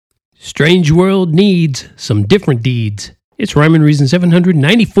Strange world needs some different deeds. It's Rhyme and Reason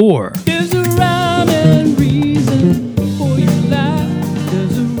 794. There's a rhyme and reason for your life.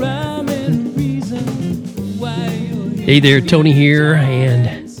 There's a rhyme and reason why you're here. Hey there, Tony here,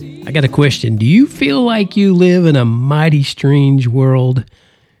 and I got a question. Do you feel like you live in a mighty strange world?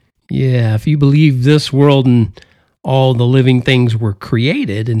 Yeah, if you believe this world and all the living things were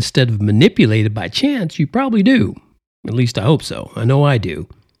created instead of manipulated by chance, you probably do. At least I hope so. I know I do.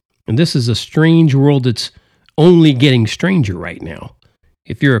 And this is a strange world that's only getting stranger right now.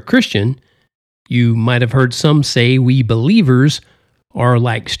 If you're a Christian, you might have heard some say we believers are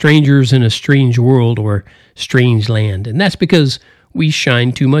like strangers in a strange world or strange land. And that's because we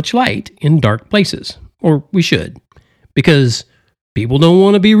shine too much light in dark places. Or we should. Because people don't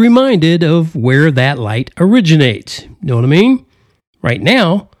want to be reminded of where that light originates. You know what I mean? Right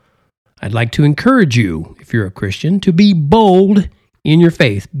now, I'd like to encourage you, if you're a Christian, to be bold in your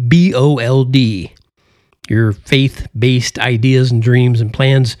faith. B-O-L-D. Your faith-based ideas and dreams and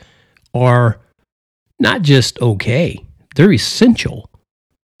plans are not just okay, they're essential.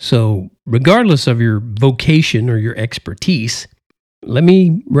 So regardless of your vocation or your expertise, let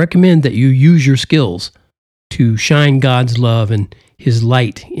me recommend that you use your skills to shine God's love and His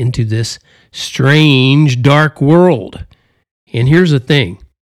light into this strange, dark world. And here's the thing.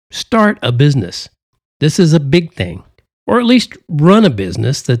 Start a business. This is a big thing. Or at least run a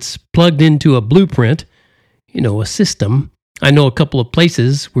business that's plugged into a blueprint, a system. I know a couple of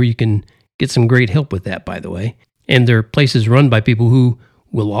places where you can get some great help with that, by the way. And they're places run by people who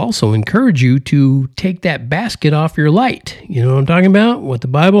will also encourage you to take that basket off your light. You know what I'm talking about? What the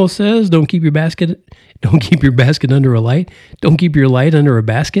Bible says, don't keep your basket under a light. Don't keep your light under a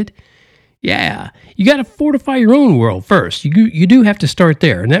basket. Yeah, you got to fortify your own world first. You do have to start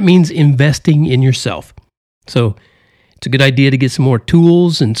there, and that means investing in yourself. So it's a good idea to get some more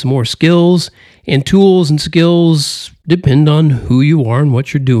tools and some more skills. And tools and skills depend on who you are and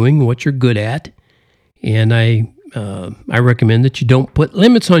what you're doing, what you're good at. And I recommend that you don't put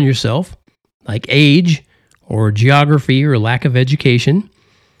limits on yourself, like age or geography or lack of education.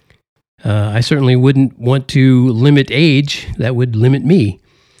 I certainly wouldn't want to limit age. That would limit me.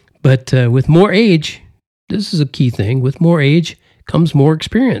 But with more age, this is a key thing. With more age comes more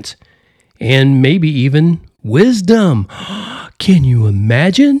experience and maybe even wisdom. Can you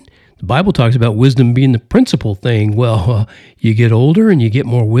imagine? The Bible talks about wisdom being the principal thing. Well, you get older and you get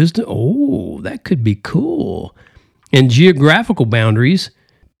more wisdom. Oh, that could be cool. And geographical boundaries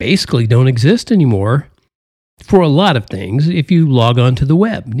basically don't exist anymore for a lot of things if you log on to the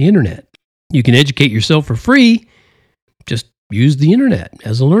web, the internet. You can educate yourself for free. Just use the internet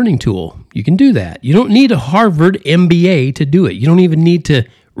as a learning tool. You can do that. You don't need a Harvard MBA to do it. You don't even need to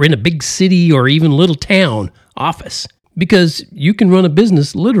rent a big city or even little town office, because you can run a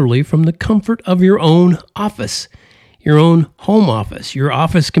business literally from the comfort of your own office, your own home office. Your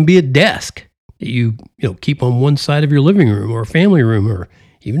office can be a desk that you keep on one side of your living room or family room, or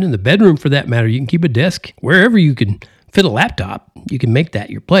even in the bedroom for that matter. You can keep a desk wherever you can fit a laptop. You can make that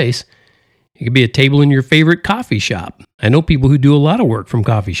your place. It could be a table in your favorite coffee shop. I know people who do a lot of work from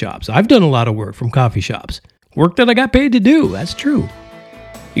coffee shops. I've done a lot of work from coffee shops. Work that I got paid to do. That's true.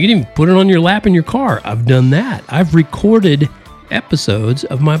 You can even put it on your lap in your car. I've done that. I've recorded episodes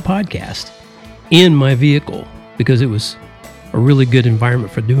of my podcast in my vehicle because it was a really good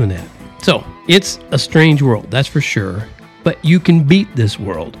environment for doing that. So it's a strange world, that's for sure. But you can beat this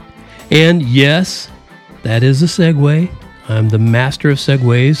world. And yes, that is a segue. I'm the master of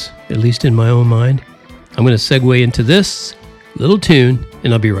segues, at least in my own mind. I'm going to segue into this little tune,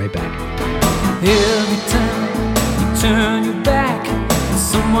 and I'll be right back. Every time you turn your back, there's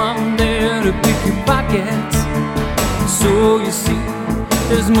someone there to pick your pockets. So you see,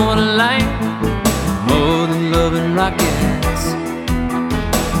 there's more to life, more than love and rockets.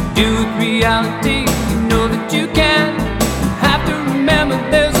 Do with reality, you know that you can. You have to remember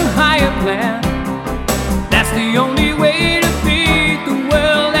there's a higher plan. That's the only way to beat the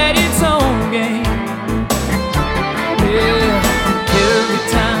world at its own game. Yeah, every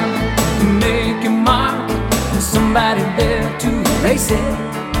time you make your mark, there's somebody there to erase it.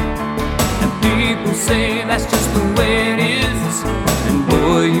 And people say that's just the way it is, and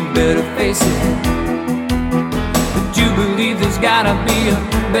boy, you better face it. But you believe there's gotta be a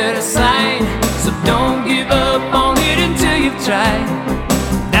better side, so don't give up on it until you've tried.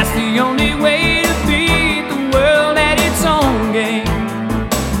 That's the only way to beat the world at its own game.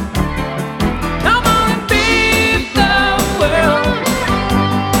 Come on and beat the world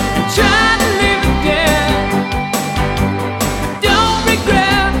and try to live again. Don't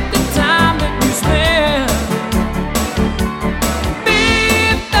regret the time that you spent.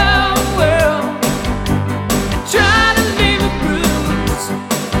 Beat the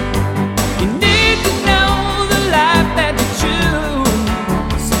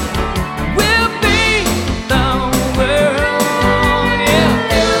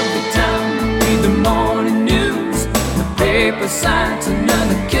homicide's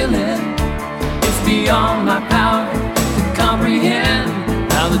another killing. It's beyond my power to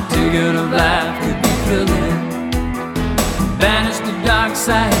comprehend how the ticket of life could be thrilling. Banish the dark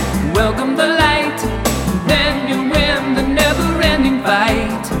side, welcome the light, then you win the never-ending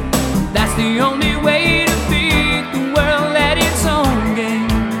fight. That's the only way to beat the world at its own game.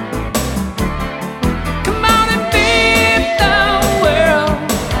 Come on and beat the world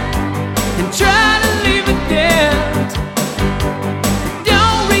and try to leave it dead.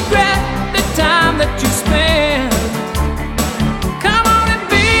 Don't regret the time that you spent. Come on and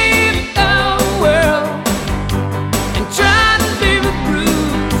beat the world and try to leave it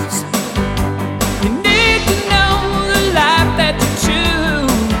bruised. You need to know the life that you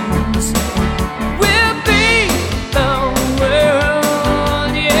choose will beat the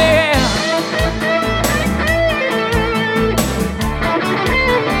world, yeah.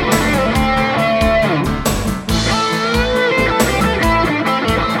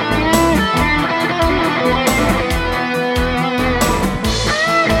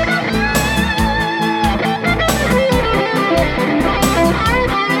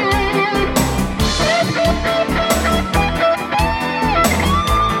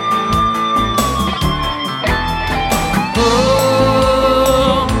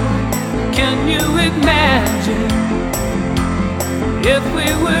 Oh, can you imagine if we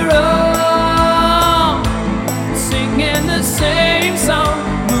were all singing the same song?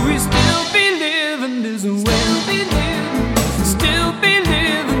 Would we still be living this way? Still be living this way. Still be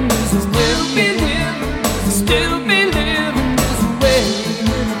living this way.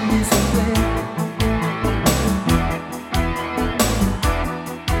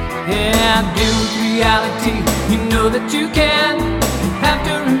 Yeah, deal with reality. You know that you can. Have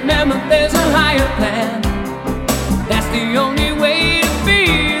to remember there's a higher plan. That's the only way to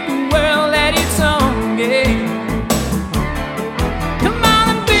beat the world at its own game. Come on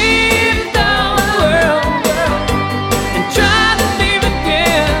and beat the world and try to leave it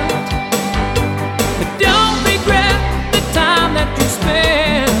dead. But don't regret the time that you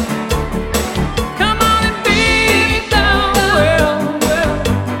spent. Come on and beat the world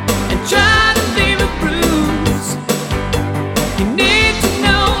and try to leave it bruised. You need to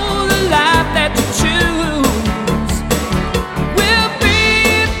know the life that you choose will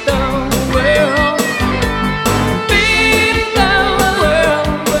beat the world. Beat the world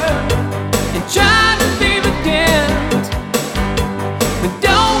and try to leave it dead. But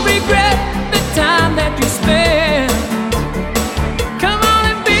don't regret the time that you spent. Come on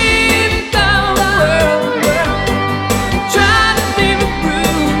and beat the world and try to leave it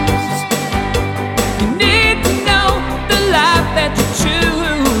bruised. You need to know the life that you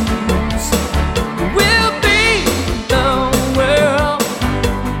choose will beat the world.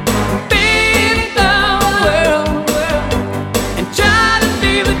 Beat the world and try to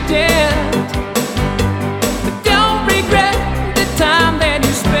leave it dead. But don't regret the time that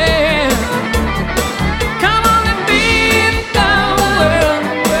you spent. Come on and beat the world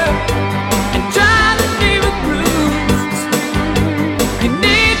and try to leave it bruised. You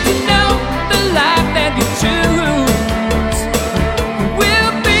need to know the life that you choose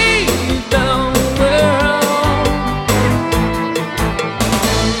will beat the world.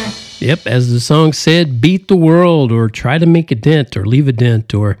 Yep, as the song said, beat the world or try to make a dent or leave a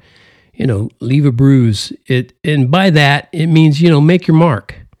dent or, leave a bruise. And by that, it means, make your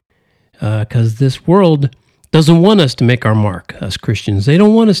mark. Because this world doesn't want us to make our mark, us Christians. They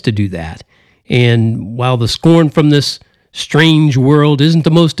don't want us to do that. And while the scorn from this strange world isn't the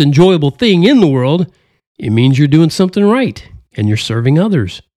most enjoyable thing in the world, it means you're doing something right and you're serving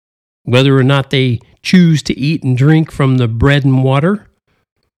others. Whether or not they choose to eat and drink from the bread and water,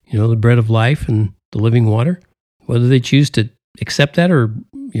 the bread of life and the living water, whether they choose to accept that or,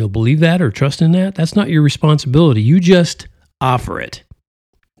 believe that or trust in that, that's not your responsibility. You just offer it.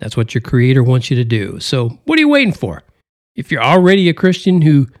 That's what your Creator wants you to do. So what are you waiting for? If you're already a Christian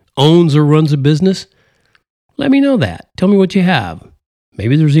who owns or runs a business, let me know that. Tell me what you have.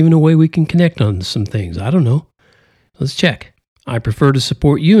 Maybe there's even a way we can connect on some things. I don't know. Let's check. I prefer to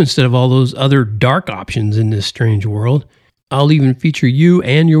support you instead of all those other dark options in this strange world. I'll even feature you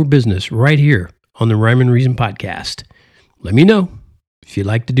and your business right here on the Rhyme and Reason podcast. Let me know. If you'd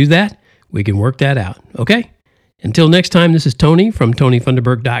like to do that, we can work that out. Okay? Until next time, this is Tony from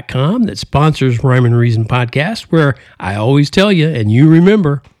TonyFunderberg.com that sponsors Rhyme and Reason podcast, where I always tell you, and you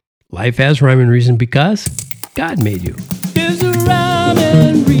remember, life has rhyme and reason because God made you. There's a rhyme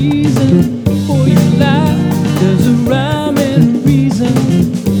and reason for your life. There's a rhyme